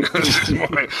domains. This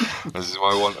is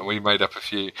why I want. We made up a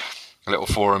few little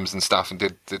forums and stuff and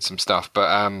did some stuff.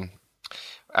 But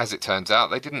as it turns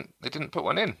out, they didn't put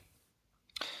one in.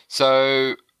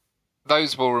 So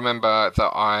those will remember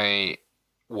that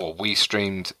we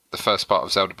streamed the first part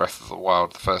of Zelda Breath of the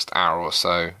Wild, the first hour or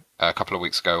so, a couple of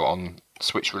weeks ago on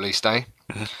Switch release day.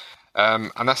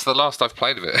 And that's the last I've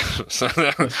played of it. So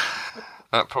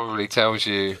that probably tells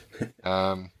you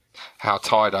how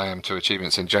tied I am to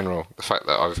achievements in general. The fact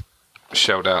that I've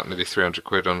shelled out nearly 300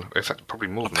 quid on, in fact, probably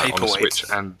more than that on the Switch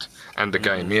and the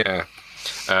game,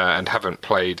 and haven't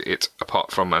played it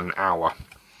apart from an hour.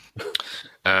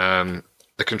 The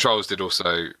controls did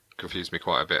also confuse me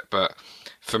quite a bit, but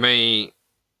for me,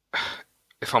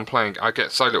 if I'm playing, I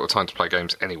get so little time to play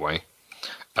games anyway.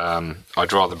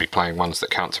 I'd rather be playing ones that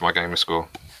count to my gamer score.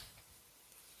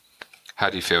 How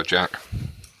do you feel, Jack?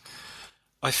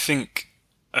 I think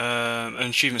an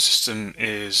achievement system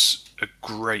is a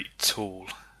great tool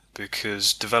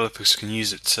because developers can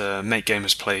use it to make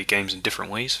gamers play games in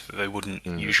different ways that they wouldn't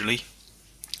usually.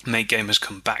 Make gamers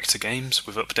come back to games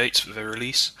with updates that they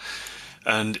release.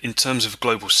 And in terms of a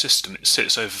global system, it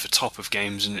sits over the top of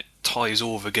games and it ties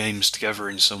all the games together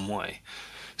in some way.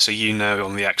 So on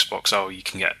the Xbox, you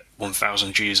can get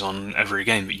 1000 Gs on every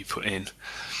game that you put in.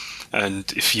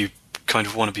 And if you kind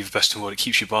of want to be the best in the world, it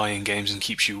keeps you buying games and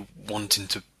keeps you wanting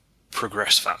to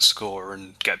progress that score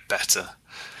and get better.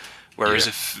 Whereas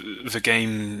if the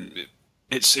game,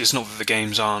 it's not that the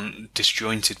games aren't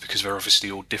disjointed because they're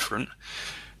obviously all different,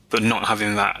 but not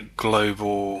having that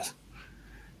global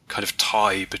kind of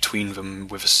tie between them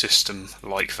with a system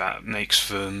like that makes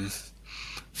them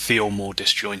feel more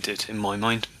disjointed in my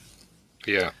mind.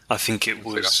 Yeah. I think it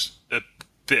was a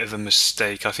bit of a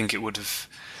mistake. I think it would have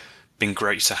been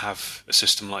great to have a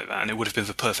system like that, and it would have been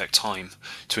the perfect time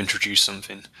to introduce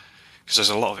something because there's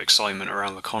a lot of excitement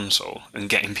around the console, and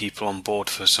getting people on board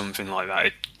for something like that,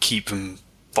 it'd keep them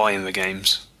buying the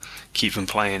games, keep them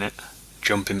playing it,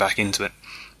 jumping back into it.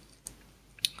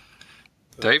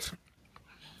 Dave?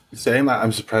 Same.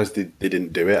 I'm surprised they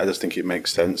didn't do it. I just think it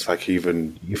makes sense. Like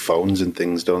even your phones and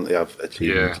things, don't they have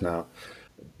achievements now?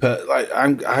 But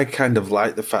I kind of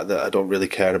like the fact that I don't really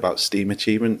care about Steam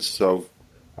achievements, so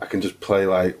I can just play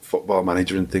like Football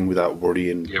Manager and thing without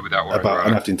worrying, about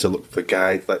and having to look for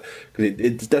guides. Like, cause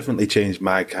it's definitely changed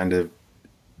my kind of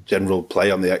general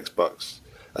play on the Xbox.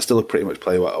 I still pretty much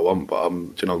play what I want, but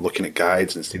I'm looking at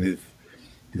guides and seeing if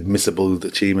missable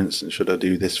achievements and should I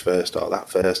do this first or that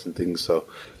first and things. So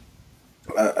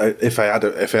if I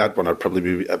had one, I'd probably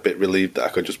be a bit relieved that I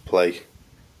could just play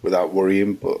without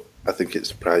worrying. But I think it's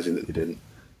surprising that they didn't.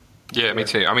 Yeah, me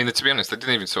too. I mean, to be honest, they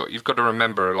didn't even sort. You've got to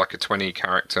remember like a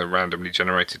 20-character randomly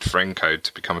generated friend code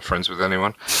to become friends with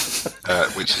anyone,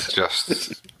 which is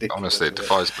just honestly, it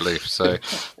defies belief. So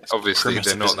obviously,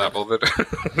 they're not that bothered.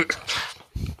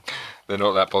 They're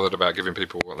not that bothered about giving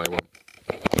people what they want,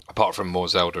 apart from more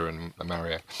Zelda and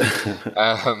Mario.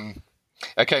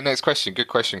 Okay, next question. Good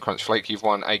question, Crunchflake. You've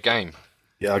won a game.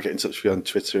 Yeah, I'll get in touch with you on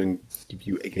Twitter and give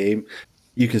you a game.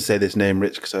 You can say this name,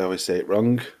 Rich, because I always say it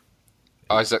wrong.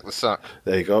 Isaac the Suck.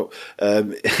 There you go.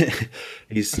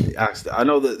 He's asked. I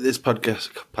know that this podcast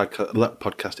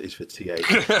is for TA,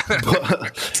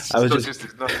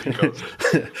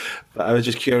 but I was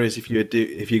just curious if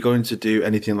you're going to do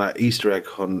anything like Easter egg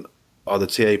hunt or the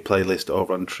TA playlist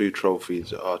over on True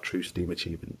Trophies or True Steam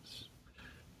Achievements.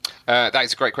 That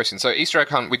is a great question. So Easter egg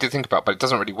hunt we did think about, but it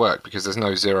doesn't really work because there's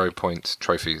no 0-point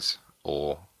trophies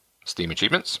or Steam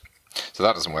achievements, so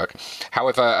that doesn't work.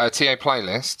 However, a TA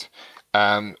playlist.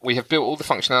 We have built all the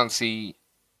functionality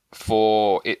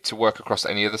for it to work across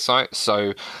any other site.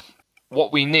 So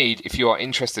what we need, if you are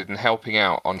interested in helping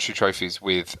out on True Trophies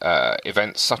with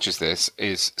events such as this,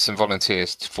 is some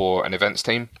volunteers for an events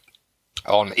team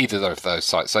on either of those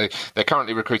sites. So they're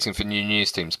currently recruiting for new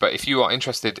news teams, but if you are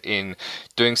interested in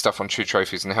doing stuff on True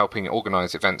Trophies and helping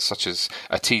organise events such as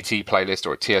a TT playlist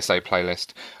or a TSA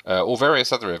playlist or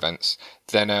various other events,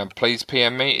 then please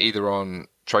PM me either on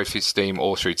Trophies Steam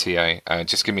or through TA.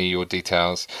 Just give me your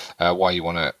details, why you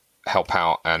want to help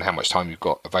out and how much time you've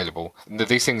got available.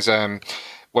 These things,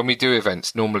 when we do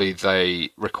events, normally they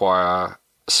require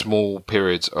small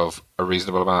periods of a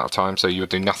reasonable amount of time. So you'll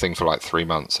do nothing for like 3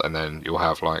 months and then you'll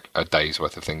have like a day's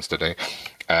worth of things to do.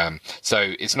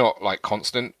 So it's not like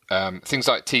constant. Things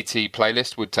like TT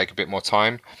playlist would take a bit more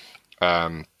time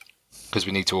because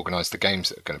we need to organise the games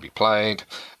that are going to be played.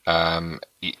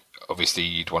 Obviously,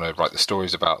 you'd want to write the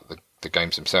stories about the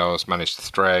games themselves, manage the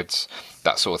threads,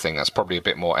 that sort of thing. That's probably a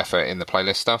bit more effort in the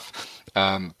playlist stuff.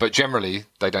 But generally,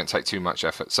 they don't take too much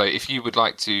effort. So if you would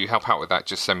like to help out with that,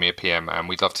 just send me a PM and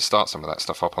we'd love to start some of that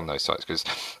stuff up on those sites because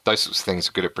those sorts of things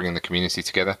are good at bringing the community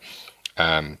together.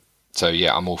 So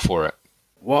yeah, I'm all for it.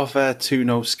 Warfare 2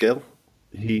 No Skill,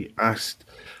 he asked,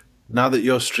 now that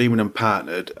you're streaming and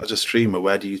partnered, as a streamer,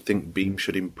 where do you think Beam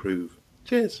should improve?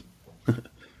 Cheers.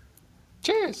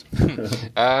 Cheers.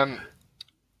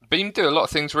 Beam do a lot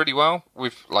of things really well.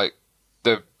 We've like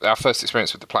our first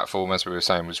experience with the platform, as we were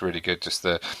saying, was really good. Just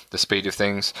the speed of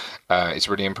things is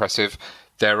really impressive.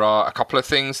 There are a couple of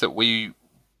things that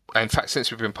in fact, since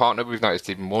we've been partnered, we've noticed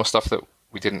even more stuff that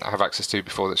we didn't have access to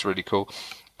before. That's really cool.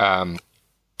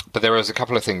 But there is a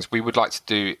couple of things we would like to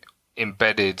do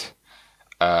embedded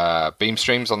Beam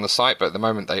streams on the site, but at the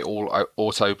moment they all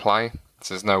auto play.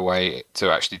 So there's no way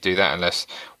to actually do that unless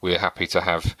we're happy to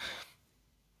have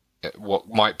what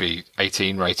might be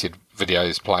 18 rated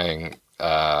videos playing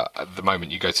at the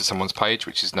moment you go to someone's page,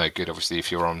 which is no good. Obviously,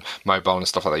 if you're on mobile and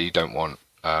stuff like that, you don't want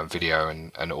video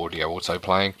and audio auto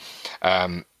playing.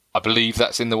 I believe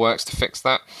that's in the works to fix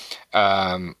that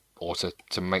or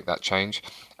to make that change.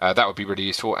 That would be really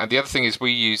useful. And the other thing is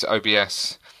we use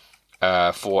OBS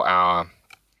for our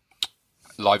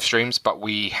live streams, but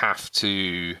we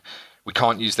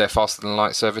can't use their faster than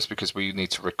light service because we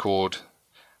need to record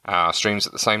our streams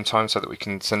at the same time so that we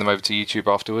can send them over to YouTube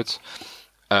afterwards.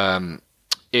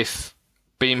 If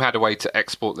Beam had a way to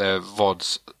export their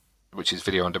VODs, which is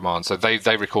video on demand, so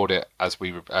they record it as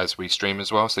we stream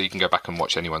as well, so you can go back and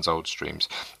watch anyone's old streams.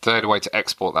 If they had a way to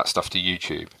export that stuff to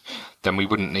YouTube, then we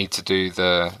wouldn't need to do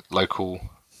the local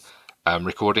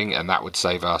recording, and that would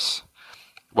save us.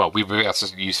 Well, we would be able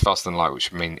to use faster than light,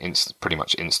 which would mean pretty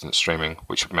much instant streaming,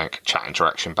 which would make chat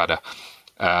interaction better.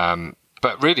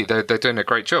 But really, they're doing a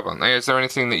great job, aren't they? Is there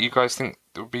anything that you guys think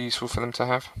that would be useful for them to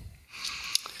have?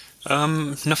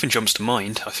 Nothing jumps to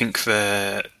mind. I think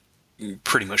they're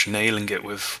pretty much nailing it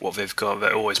with what they've got.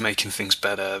 They're always making things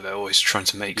better. They're always trying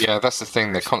to make... Yeah, that's the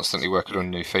thing. They're constantly working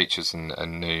on new features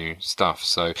and new stuff.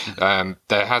 So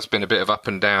there has been a bit of up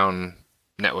and down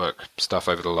network stuff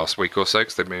over the last week or so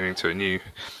because they're moving to a new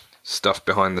stuff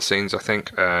behind the scenes, I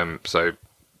think. So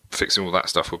fixing all that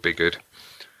stuff would be good.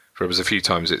 There was a few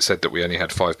times it said that we only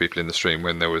had 5 people in the stream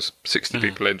when there was 60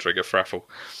 people entering a raffle,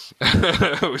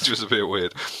 which was a bit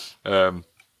weird.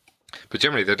 But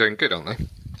generally, they're doing good, aren't they?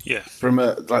 Yeah. From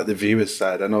like the viewers'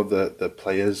 side, I know the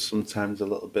players sometimes a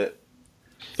little bit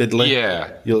fiddly.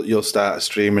 Yeah. You'll start a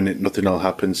stream and nothing will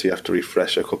happen, so you have to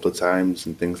refresh a couple of times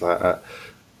and things like that.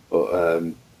 But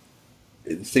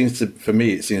it seems to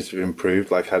have improved.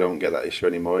 Like I don't get that issue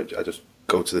anymore. I just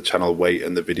go to the channel, wait,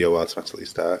 and the video automatically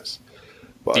starts.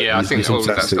 But Yeah, I think all of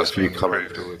that sometimes stuff's a being few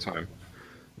improved all the time.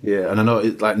 Yeah, and I know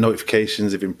like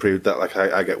notifications have improved that. Like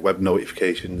I get web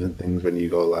notifications and things when you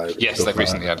go live. and Yes, stuff they've like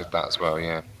recently added that as well,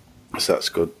 yeah. that. So that's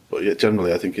good. But yeah,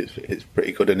 generally I think it's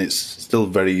pretty good, and it's still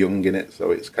very young in it, so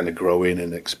it's kind of growing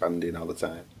and expanding all the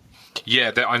time.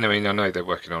 Yeah, I know they're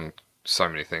working on so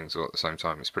many things all at the same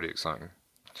time. It's pretty exciting.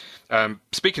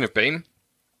 Speaking of Beam,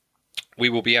 we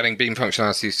will be adding Beam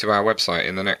functionalities to our website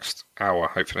in the next hour,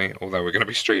 hopefully, although we're going to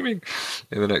be streaming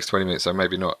in the next 20 minutes, so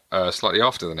maybe not slightly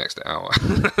after the next hour.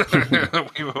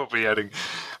 We will be adding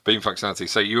Beam functionality.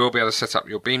 So you will be able to set up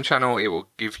your Beam channel. It will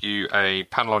give you a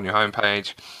panel on your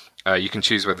homepage. You can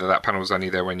choose whether that panel is only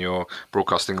there when you're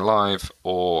broadcasting live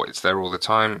or it's there all the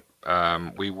time.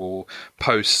 We will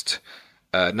post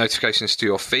notifications to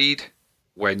your feed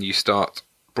when you start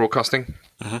broadcasting,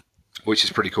 which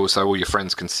is pretty cool. So all your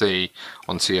friends can see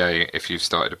on TA if you've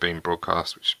started a Beam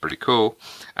broadcast, which is pretty cool.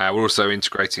 We're also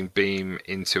integrating Beam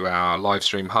into our live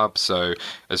stream hub. So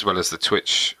as well as the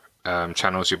Twitch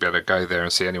channels, you'll be able to go there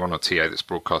and see anyone on TA that's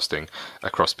broadcasting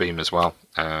across Beam as well.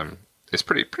 It's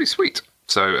pretty sweet.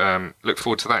 So look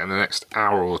forward to that in the next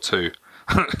hour or two.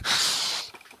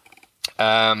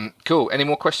 Cool. Any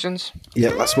more questions?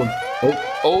 Yeah, last one.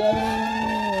 Oh,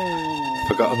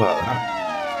 Forgot about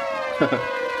that.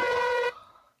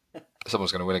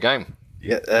 someone's going to win a game.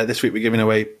 Yeah, this week we're giving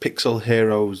away Pixel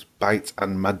Heroes Bite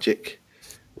and Magic,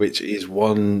 which is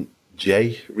one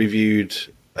Jay reviewed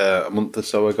a month or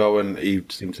so ago, and he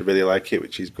seemed to really like it,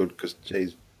 which is good because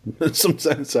Jay's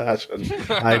sometimes harsh on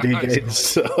ID games.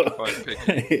 So,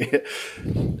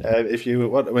 if you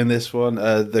want to win this one,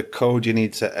 the code you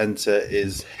need to enter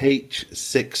is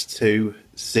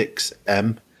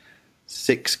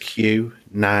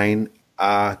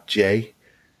H626M6Q9RJ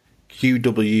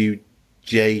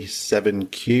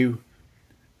QWJ7Q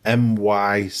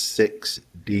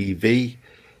MY6DV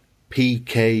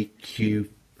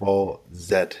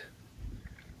PKQ4Z.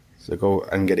 So go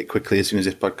and get it quickly as soon as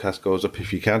this podcast goes up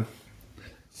if you can.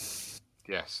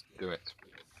 Yes, do it.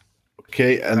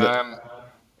 Okay, and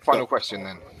final question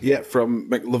then. yeah, from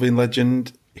McLovin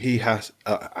Legend, he has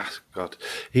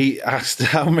he asked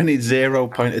how many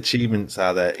 0-point achievements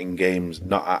are there in games,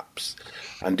 not apps,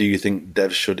 and do you think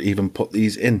devs should even put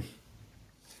these in?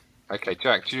 Okay,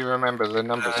 Jack, do you remember the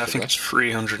numbers? I think it's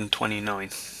 329.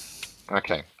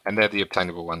 Okay, and they're the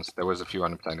obtainable ones. There was a few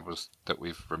unobtainables that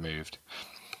we've removed.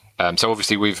 So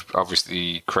obviously we've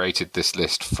created this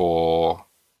list for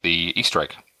the Easter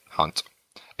egg hunt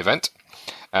event.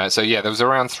 So yeah, there was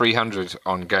around 300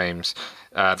 on games.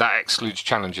 That excludes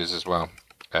challenges as well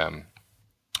as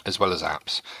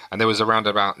apps. And there was around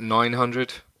about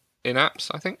 900 in apps,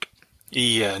 I think.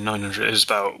 Yeah, 900 is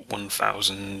about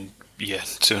 1,000. Yeah,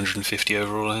 250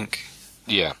 overall, I think.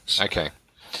 Yeah. Okay.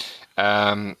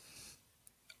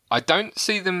 I don't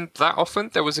see them that often.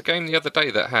 There was a game the other day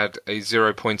that had a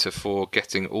 0-pointer for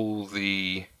getting all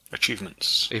the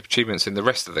achievements in the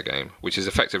rest of the game, which is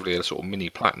effectively a sort of mini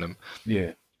platinum.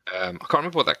 Yeah. I can't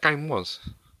remember what that game was.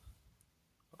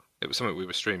 It was something we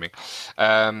were streaming.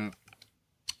 But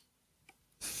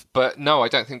no, I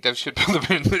don't think devs should put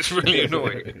them in. It's really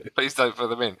annoying. Please don't put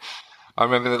them in. I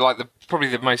remember probably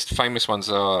the most famous ones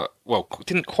are, well,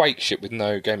 didn't Quake ship with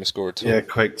no gamer score at all? Yeah,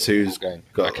 Quake 2's game.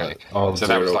 got okay. All so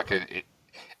 0. that was like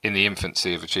in the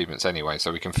infancy of achievements anyway,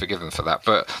 so we can forgive them for that.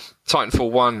 But Titanfall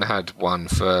 1 had one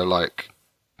for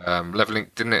leveling.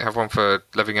 Didn't it have one for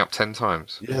leveling up 10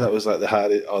 times? Yeah, that was like the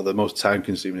hardest or the most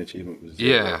time-consuming achievement. Was 0.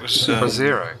 Yeah, it was for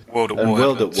 0. World at War.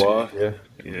 World at War,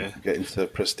 yeah. Getting to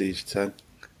Prestige 10.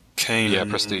 Kane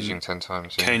prestiging 10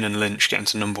 times. Yeah. Kane and Lynch getting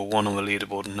to number 1 on the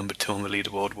leaderboard and number 2 on the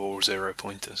leaderboard were all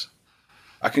 0-pointers.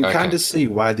 I can kind of see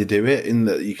why they do it, in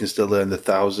that you can still earn the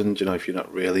 1,000, if you're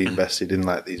not really invested in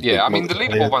like these. Yeah, I mean the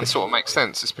leaderboard one sort of makes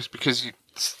sense, especially because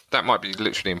that might be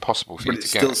literally impossible for you to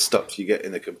get. But it still stops you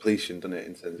getting the completion, doesn't it?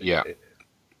 In terms of it?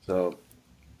 So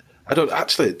I don't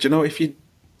actually. Do you know if you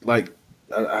like?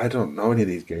 I don't know any of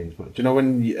these games, but do you know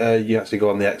when you actually go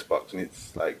on the Xbox and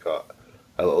it's like got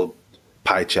a little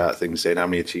pie chart thing saying how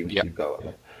many achievements you've got?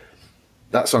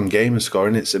 That's on gamer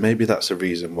scoring it, so maybe that's a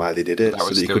reason why they did it, so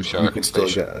that you could still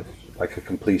get a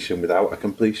completion without a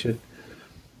completion.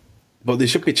 But there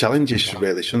should be challenges,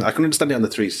 really, shouldn't? I can understand it on the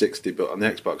 360, but on the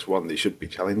Xbox One, there should be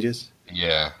challenges.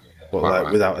 Yeah. But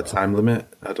like without a time limit,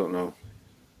 I don't know.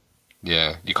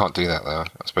 Yeah, you can't do that though.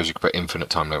 I suppose you could put infinite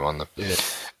time limit on them.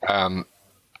 Yeah.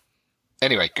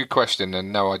 Anyway, good question,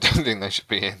 and no, I don't think they should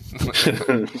be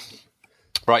in.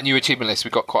 Right, new achievement list.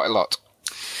 We've got quite a lot.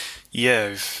 Yeah,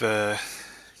 we've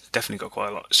definitely got quite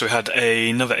a lot. So we had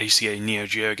another ACA Neo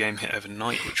Geo game hit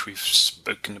overnight, which we've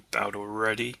spoken about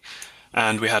already.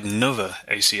 And we had another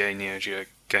ACA Neo Geo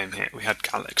game hit. We had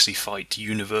Galaxy Fight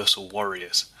Universal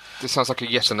Warriors. This sounds like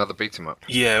yet another beat 'em up.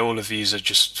 Yeah, all of these are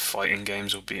just fighting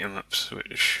games or beat 'em ups,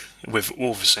 which with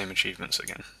all the same achievements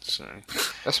again. So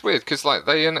That's weird because like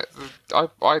I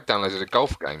downloaded a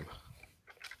golf game.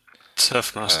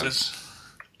 Turf Masters.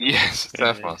 Yes,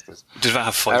 Turf Masters. Did that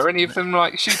have fight? Are any of them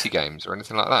like shooty games or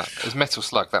anything like that? There's Metal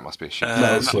Slug. That must be a shoot.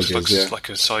 Metal Slug Slug looks is, like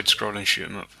a side-scrolling shoot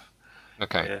 'em up.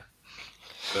 Okay. Yeah.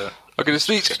 But, Okay, the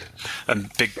speech.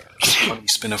 and big funny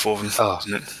spin-off of them,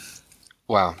 isn't it?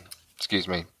 Wow. Excuse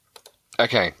me.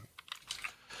 Okay.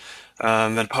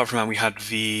 Then apart from that, we had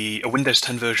a Windows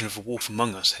 10 version of The Wolf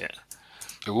Among Us hit,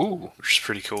 Ooh. which is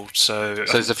pretty cool. So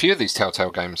there's a few of these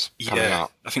Telltale games coming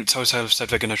out. I think Telltale have said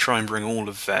they're going to try and bring all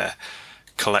of their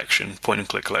collection,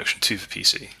 point-and-click collection, to the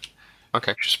PC.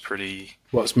 Okay. Which is pretty...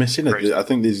 What's missing? Crazy. I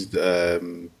think there's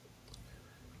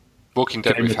Walking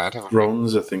Dead Game we've of had, haven't we?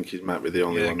 Thrones. I think it might be the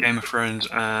only one. Game of Thrones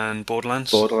and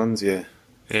Borderlands. Borderlands, yeah.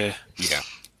 Yeah. Yeah.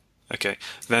 Okay.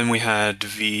 Then we had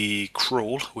the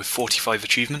Crawl with 45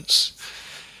 achievements.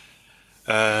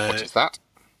 What is that?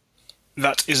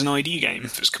 That is an ID game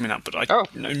that's coming out, but I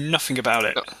know nothing about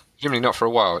it. Presumably not for a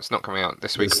while. It's not coming out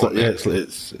this week. It's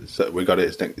we got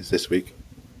it. It's this week.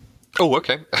 Oh,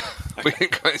 okay.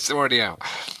 It's already out.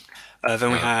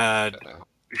 Then we had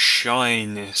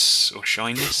Shyness,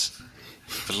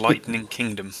 The Lightning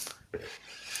Kingdom.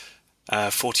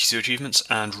 42 achievements,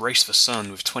 and Race for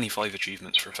Sun with 25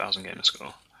 achievements for 1,000 gamer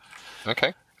score.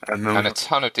 Okay. And a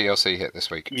ton of DLC hit this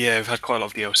week. Yeah, we've had quite a lot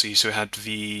of DLC. So we had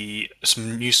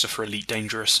some new stuff for Elite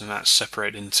Dangerous, and that's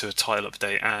separated into a title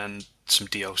update and some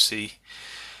DLC.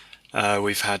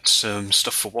 We've had some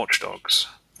stuff for Watch Dogs.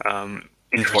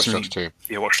 Watch Dogs 2.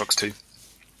 Yeah, Watch Dogs 2.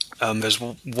 There's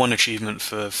one achievement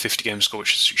for 50 gamer score,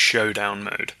 which is Showdown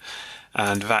mode.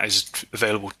 And that is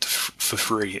available for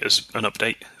free as an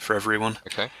update for everyone.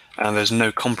 Okay. And there's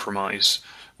No Compromise,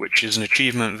 which is an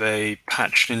achievement they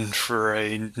patched in for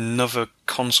another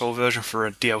console version for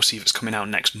a DLC that's coming out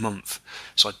next month.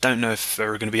 So I don't know if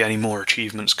there are going to be any more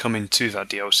achievements coming to that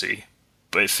DLC,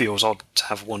 but it feels odd to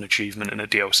have one achievement in a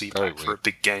DLC pack for a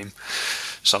big game.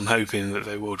 So I'm hoping that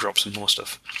they will drop some more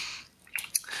stuff.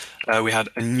 We had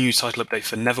a new title update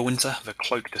for Neverwinter, The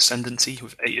Cloaked Ascendancy,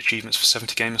 with 8 achievements for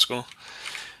 70 gamer score.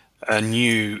 A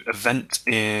new event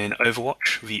in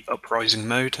Overwatch, the Uprising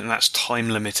mode, and that's time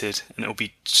limited, and it'll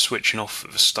be switching off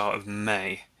at the start of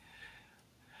May.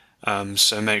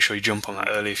 So make sure you jump on that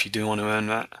early if you do want to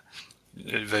earn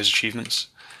those achievements.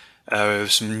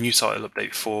 Some new title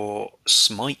update for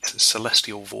Smite,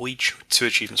 Celestial Voyage, 2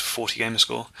 achievements for 40 gamer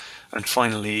score. And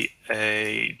finally,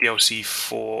 a DLC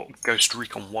for Ghost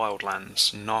Recon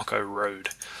Wildlands, Narco Road,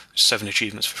 7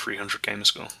 achievements for 300 gamer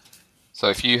score. So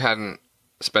if you hadn't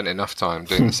spent enough time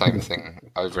doing the same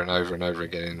thing over and over and over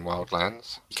again in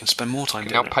Wildlands, you can spend more time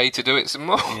doing doing it. Now pay to do it some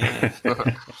more.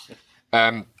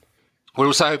 Yeah. We're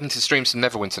also hoping to stream some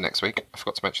Neverwinter next week. I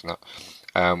forgot to mention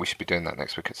that. We should be doing that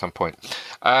next week at some point.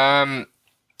 I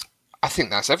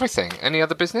think that's everything. Any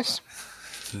other business?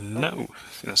 No, I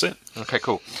think that's it. Okay,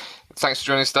 cool. Thanks for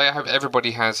joining us today. I hope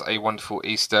everybody has a wonderful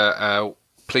Easter.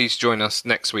 Please join us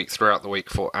next week, throughout the week,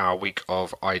 for our week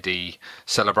of ID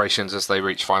celebrations as they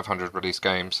reach 500 released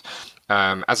games.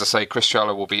 As I say, Chris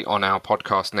Charlow will be on our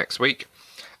podcast next week,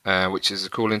 which is a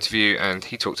cool interview, and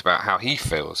he talked about how he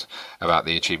feels about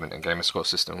the achievement and gamer score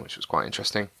system, which was quite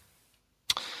interesting.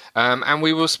 And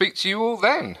we will speak to you all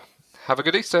then. Have a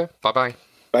good Easter. Bye-bye.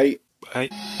 Bye.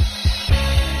 Bye.